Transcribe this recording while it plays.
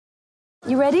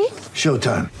You ready?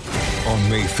 Showtime. On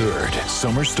May 3rd,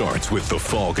 summer starts with The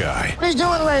Fall Guy. Let's do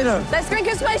it later. Let's drink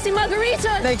a spicy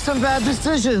margarita. Make some bad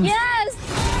decisions.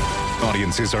 Yes!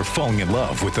 Audiences are falling in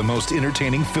love with the most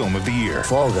entertaining film of the year.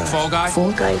 Fall Guy. Fall Guy?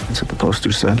 Fall guy. That's what the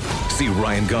poster said. See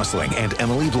Ryan Gosling and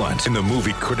Emily Blunt in the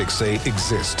movie critics say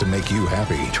exists to make you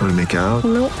happy. Trying to make it out?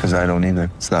 Nope. Because I don't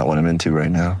either. It's not what I'm into right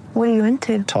now. What are you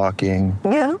into? Talking.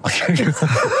 Yeah.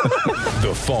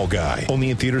 The Fall Guy.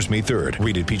 Only in theaters May 3rd.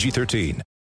 Rated PG-13.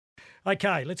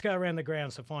 Okay, let's go around the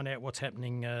grounds to find out what's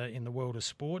happening in the world of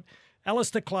sport.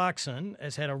 Alistair Clarkson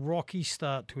has had a rocky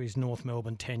start to his North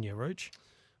Melbourne tenure, Rooch.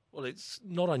 Well, it's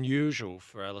not unusual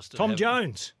for Alistair. Tom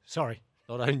Jones, sorry.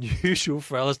 Not unusual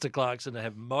for Alistair Clarkson to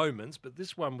have moments, but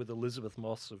this one with Elizabeth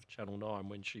Moss of Channel 9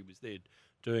 when she was there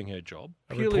doing her job,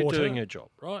 purely doing her job,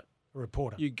 right? A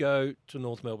reporter. You go to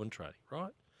North Melbourne training,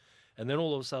 right? And then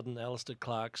all of a sudden, Alistair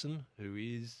Clarkson, who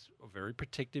is very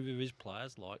protective of his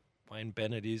players, like Wayne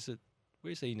Bennett is at,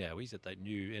 where's he now? He's at that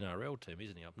new NRL team,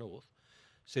 isn't he, up north?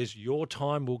 Says, your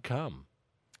time will come.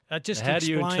 Just How do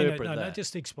you explain interpret it. No, that?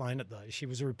 just explain it, though. She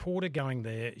was a reporter going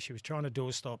there. She was trying to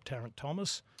doorstop Tarrant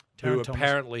Thomas. Who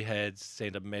apparently had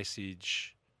sent a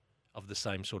message of the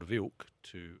same sort of ilk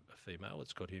to a female.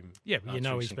 It's got him. Yeah, well, you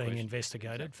know answering he's some being questions.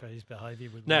 investigated Exactly. for his behaviour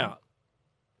with Now,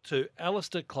 to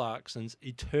Alistair Clarkson's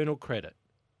eternal credit,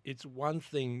 it's one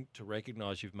thing to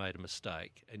recognise you've made a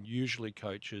mistake, and usually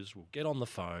coaches will get on the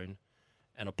phone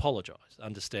and apologise,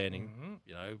 understanding,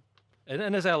 you know.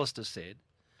 And as Alistair said,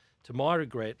 to my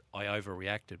regret, I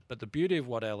overreacted. But the beauty of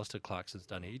what Alistair Clarkson's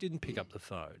done here, he didn't pick up the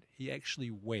phone. He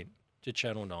actually went to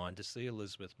Channel 9 to see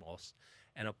Elizabeth Moss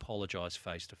and apologise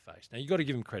face to face. Now, you've got to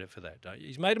give him credit for that, don't you?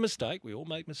 He's made a mistake. We all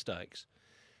make mistakes.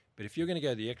 But if you're going to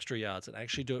go the extra yards and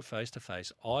actually do it face to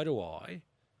face, eye to eye,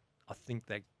 I think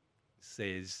that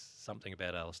says something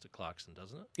about Alistair Clarkson,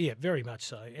 doesn't it? Yeah, very much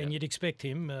so. And you'd expect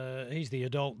him, he's the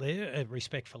adult there,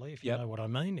 respectfully, if you know what I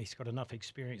mean. He's got enough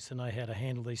experience to know how to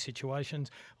handle these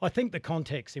situations. I think the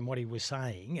context in what he was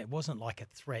saying, it wasn't like a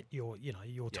threat, your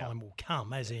time will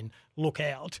come, as in, look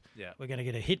out, we're going to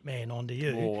get a hitman onto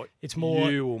you. Or it's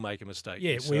more, you will make a mistake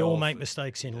yeah, yourself. we all make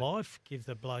mistakes in life. Give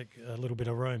the bloke a little bit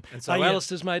of room. And so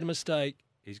Alistair's made a mistake.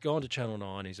 He's gone to Channel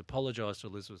 9. He's apologised to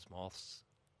Elizabeth Moss.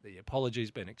 The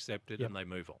apology's been accepted and they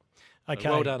move on. Okay.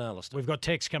 So well done, Alistair. We've got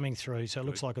text coming through, so it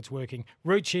looks like it's working.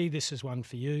 Ruchi, this is one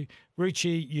for you.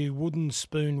 Ruchi, you wooden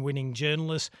spoon winning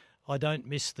journalist. I don't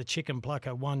miss the chicken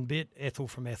plucker one bit. Ethel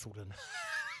from Ethelton.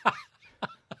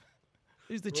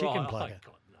 Who's the chicken plucker? I've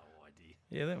got no idea.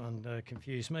 Yeah, that one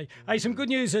confused me. Hey, some good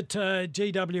news at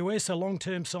GWS, a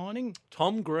long-term signing.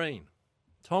 Tom Green.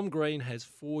 Tom Green has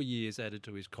 4 years added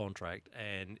to his contract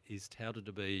and is touted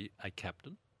to be a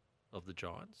captain of the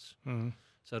Giants.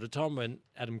 So at a time when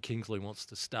Adam Kingsley wants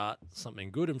to start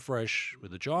something good and fresh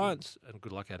with the Giants, and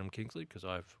good luck Adam Kingsley, because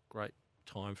I have great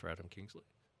time for Adam Kingsley.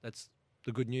 That's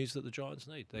the good news that the Giants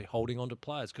need. They're holding on to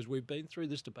players, because we've been through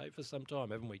this debate for some time,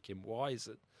 haven't we, Kim? Why is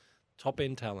it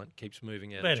top-end talent keeps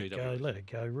moving out Let of it GWS? go, let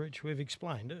it go, Rich. We've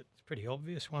explained it. It's pretty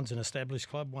obvious. One's an established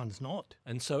club, one's not.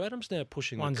 And so Adam's now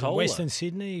pushing One's the in cola. Western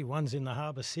Sydney, one's in the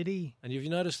Harbour City. And have you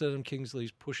noticed that Adam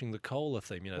Kingsley's pushing the cola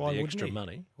theme, Why the wouldn't extra he?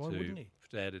 money Why wouldn't he?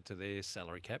 added to their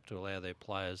salary cap to allow their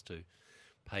players to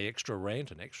pay extra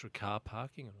rent and extra car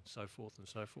parking and so forth and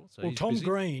so forth. So Well, he's Tom busy.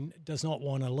 Green does not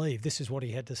want to leave. This is what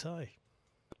he had to say.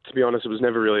 To be honest, it was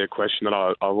never really a question that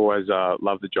I've always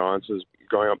loved the Giants as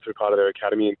growing up through part of their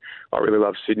academy, and I really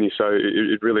love Sydney, so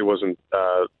it really wasn't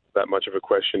that much of a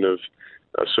question of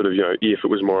sort of, if. It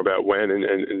was more about when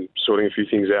and sorting a few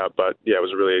things out. But, yeah, it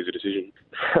was a really easy decision.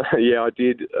 Yeah, I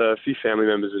did. A few family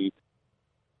members and...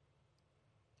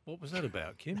 What was that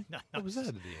about, Kim? What was that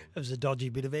at the end? It was a dodgy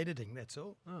bit of editing, that's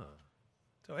all. Oh,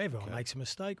 So everyone makes a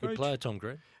mistake, good Roach. player, Tom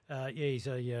Green. Yeah, he's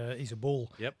a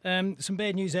bull. Yep. Some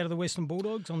bad news out of the Western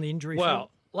Bulldogs on the injury Well,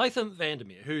 front. Latham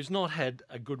Vandermeer, who's not had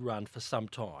a good run for some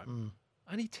time,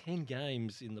 only 10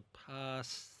 games in the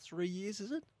past 3 years,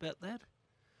 is it? About that?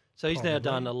 So he's now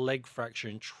done a leg fracture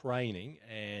in training,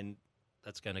 and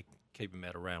that's going to keep him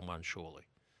out of round one, surely.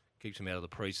 Keeps him out of the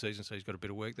pre-season, so he's got a bit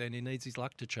of work there, and he needs his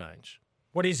luck to change.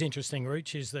 What is interesting,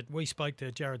 Rooch, is that we spoke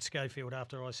to Jared Schofield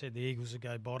after I said the Eagles would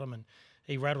go bottom, and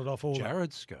he rattled off all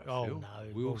Jared Schofield? Oh,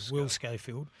 no. Will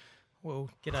Schofield. Well,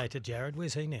 g'day to Jared.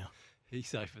 Where's he now?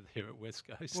 He's over there at West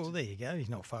Coast. Well, there you go. He's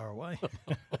not far away.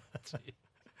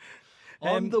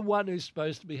 I'm the one who's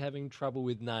supposed to be having trouble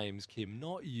with names, Kim,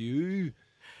 not you.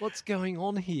 What's going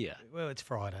on here? Well, it's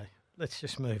Friday. Let's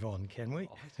just move on, can we?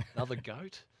 Oh, another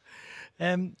goat?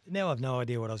 Now I've no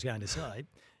idea what I was going to say.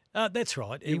 That's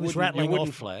right. He You was wouldn't- you rattling wouldn't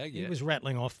off. flag, He yeah. was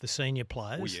rattling off the senior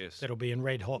players yes. that'll be in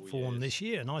red hot form yes. this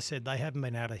year, and I said they haven't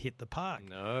been able to hit the park.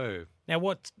 No. Now,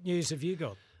 what news have you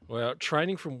got? Well,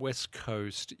 training from West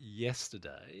Coast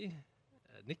yesterday,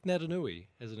 Nick Natanui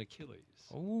has an Achilles.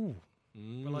 Oh,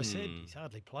 well, I said Mm. he's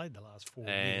hardly played the last 4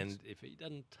 And years. if he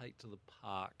doesn't take to the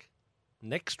park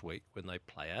next week when they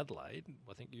play Adelaide,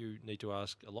 I think you need to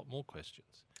ask a lot more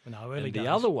questions. No, early And days. the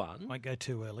other one Won't go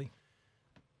too early.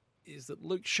 is that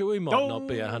Luke Shuey might not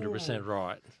be 100%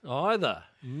 right either.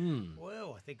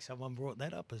 Well, I think someone brought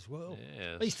that up as well.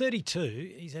 Yes. He's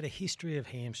 32. He's had a history of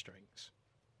hamstrings.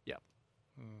 Yeah.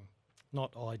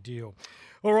 Not ideal.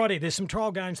 Alrighty, there's some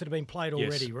trial games that have been played Yes.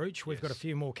 already, Rooch. We've got a Yes.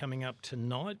 few more coming up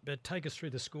tonight, but take us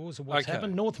through the scores of what's Okay.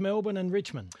 happened. North Melbourne and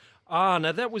Richmond.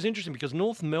 Now that was interesting because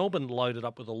North Melbourne loaded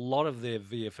up with a lot of their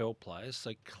VFL players.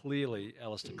 So clearly,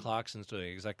 Alistair Clarkson's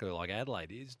doing exactly like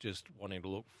Adelaide is, just wanting to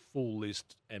look full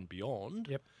list and beyond.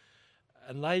 Yep.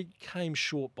 And they came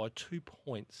short by 2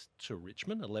 points to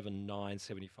Richmond,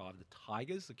 11-9-75. The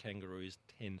Tigers, the Kangaroos,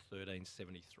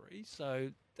 10-13-73.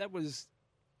 So that was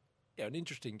an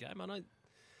interesting game. I know.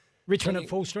 Richmond Something- at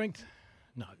full strength?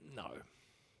 No.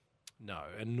 No,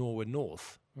 and nor were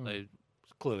North. They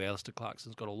clearly Alistair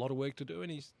Clarkson's got a lot of work to do,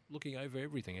 and he's looking over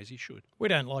everything as he should. We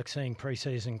don't like seeing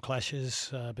pre-season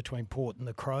clashes between Port and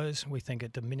the Crows. We think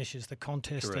it diminishes the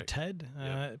contest Correct. a tad.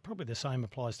 Yep. Probably the same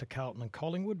applies to Carlton and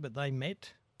Collingwood, but they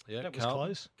met. Yeah, That was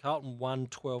close. Carlton won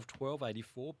 12-12,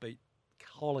 84, beat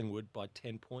Collingwood by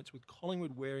 10 points, with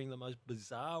Collingwood wearing the most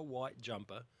bizarre white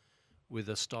jumper with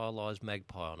a stylised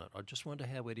magpie on it. I just wonder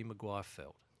how Eddie Maguire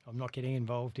felt. I'm not getting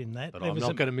involved in that. But I'm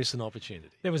not going to miss an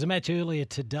opportunity. There was a match earlier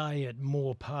today at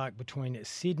Moore Park between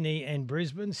Sydney and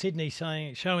Brisbane. Sydney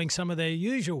showing some of their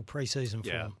usual pre-season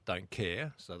Yeah, form. don't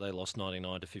care. So they lost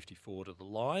 99-54 to the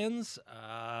Lions.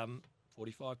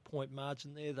 45-point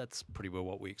margin there. That's pretty well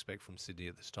what we expect from Sydney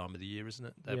at this time of the year, isn't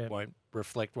it? That Yeah. won't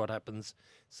reflect what happens,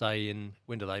 say,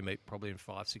 when do they meet? Probably in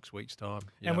 5-6 weeks' time.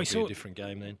 And we it'll be saw a different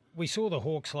game then. We saw the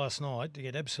Hawks last night to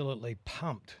get absolutely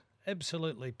pumped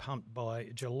by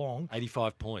Geelong.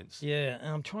 85 points. Yeah, and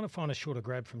I'm trying to find a shorter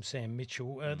grab from Sam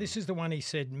Mitchell. This is the one he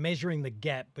said, measuring the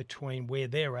gap between where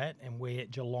they're at and where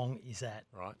Geelong is at.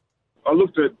 Right. I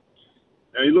looked at,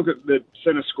 you look at the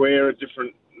centre square at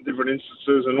different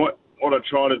instances, and what I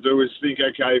try to do is think,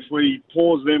 okay, if we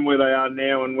pause them where they are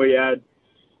now and we add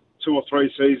 2 or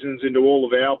 3 seasons into all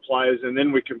of our players, and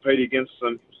then we compete against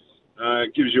them,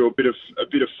 it gives you a bit of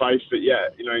faith that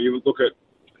you look at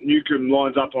Newcombe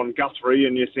lines up on Guthrie,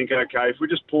 and you think, okay, if we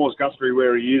just pause Guthrie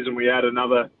where he is and we add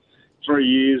another 3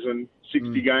 years and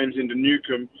 60 games into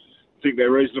Newcombe, I think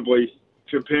they're reasonably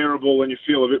comparable, and you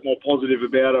feel a bit more positive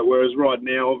about it. Whereas right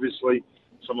now, obviously,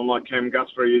 someone like Cam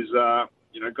Guthrie is,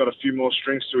 got a few more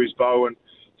strings to his bow and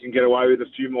can get away with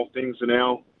a few more things than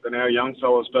our young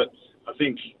fellas. But I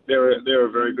think they're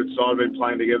a very good side. They've been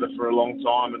playing together for a long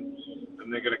time, and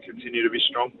they're going to continue to be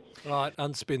strong. Right,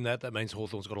 unspin that. That means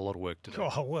Hawthorn's got a lot of work to do.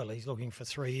 Oh, well, he's looking for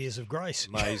 3 years of grace.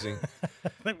 Amazing.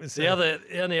 That was The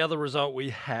only other result we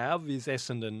have is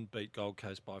Essendon beat Gold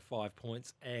Coast by 5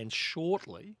 points, and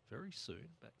shortly, very soon,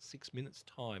 about 6 minutes'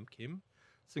 time, Kim,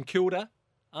 St Kilda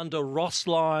under Ross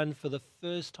Lyon for the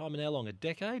first time in how long? A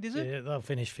decade, is it? Yeah, they'll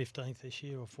finish 15th this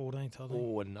year or 14th, I think.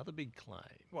 Oh, another big claim.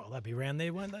 Well, they'll be round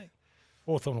there, won't they?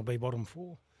 Hawthorn will be bottom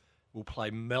 4. We'll play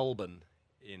Melbourne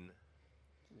in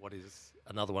what is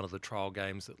another one of the trial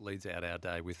games that leads out our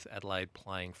day, with Adelaide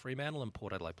playing Fremantle and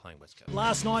Port Adelaide playing West Coast.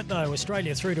 Last night, though,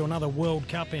 Australia through to another World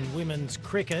Cup in women's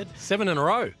cricket. 7 in a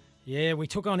row. Yeah, we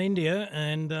took on India,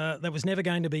 and that was never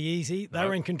going to be easy. They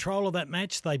were in control of that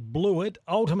match. They blew it.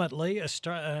 Ultimately,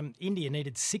 India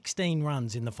needed 16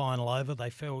 runs in the final over.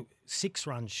 They fell 6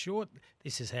 runs short.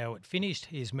 This is how it finished.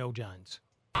 Here's Mel Jones.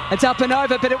 It's up and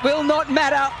over, but it will not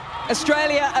matter.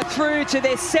 Australia are through to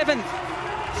their 7th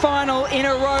final in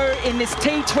a row in this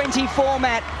T20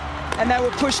 format, and they were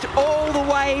pushed all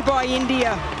the way by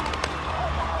India.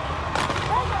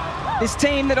 This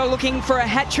team that are looking for a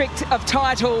hat-trick of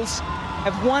titles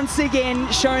have once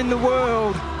again shown the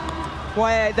world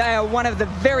why they are one of the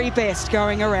very best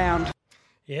going around.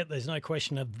 Yeah, there's no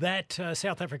question of that.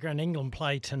 South Africa and England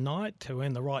play tonight to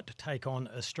earn the right to take on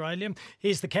Australia.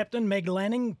 Here's the captain, Meg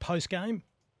Lanning, post-game.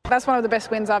 That's one of the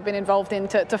best wins I've been involved in,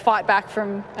 to fight back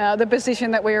from the position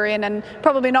that we were in and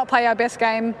probably not play our best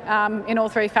game in all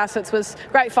 3 facets. Was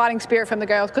great fighting spirit from the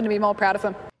girls. Couldn't be more proud of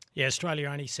them. Yeah, Australia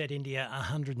only set India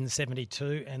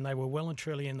 172, and they were well and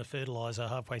truly in the fertiliser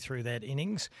halfway through that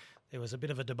innings. There was a bit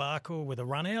of a debacle with a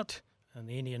run out, and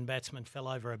the Indian batsman fell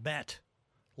over a bat.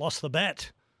 Lost the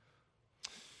bat.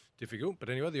 difficult. But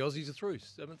anyway, the Aussies are through.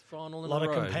 7th final A in lot a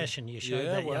of row. compassion you showed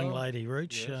that young lady,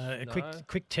 Rooch. Yes, A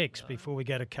quick text before we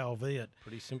go to Calviat.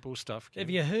 Pretty simple stuff. Have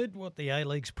you heard what the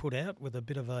A-League's put out with a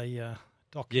bit of a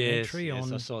documentary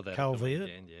on I saw that Calviat?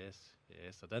 Yes.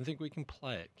 I don't think we can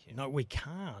play it, Kim. No, we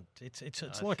can't.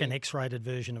 It's like an X-rated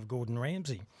version of Gordon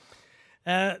Ramsay.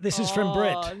 This is from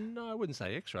Brett. No, I wouldn't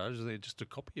say X-ray. They're just a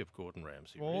copy of Gordon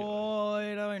Ramsay. Oh,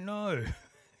 I don't know.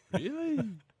 Really?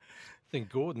 I think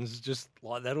Gordon's just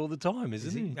like that all the time,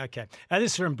 isn't he? Okay.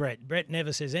 This is from Brett. Brett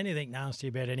never says anything nasty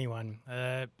about anyone.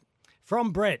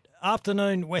 From Brett,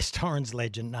 afternoon West Torrens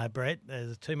legend. No, Brett,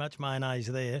 there's too much mayonnaise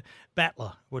there.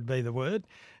 Battler would be the word.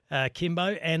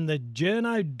 Kimbo and the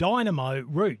Journo Dynamo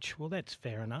Rooch. Well, that's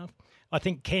fair enough. I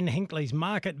think Ken Hinkley's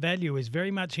market value is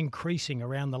very much increasing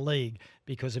around the league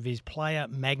because of his player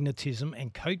magnetism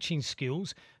and coaching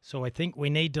skills. So I think we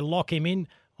need to lock him in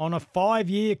on a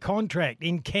 5-year contract.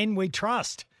 In Ken we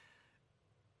trust.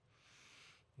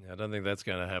 I don't think that's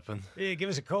going to happen. Yeah, give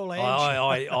us a call, Ange.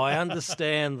 I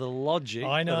understand the logic.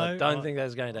 I know. But I don't think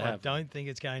that's going to happen. I don't think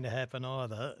it's going to happen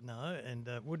either, no, and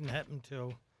it wouldn't happen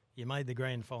till you made the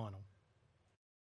grand final.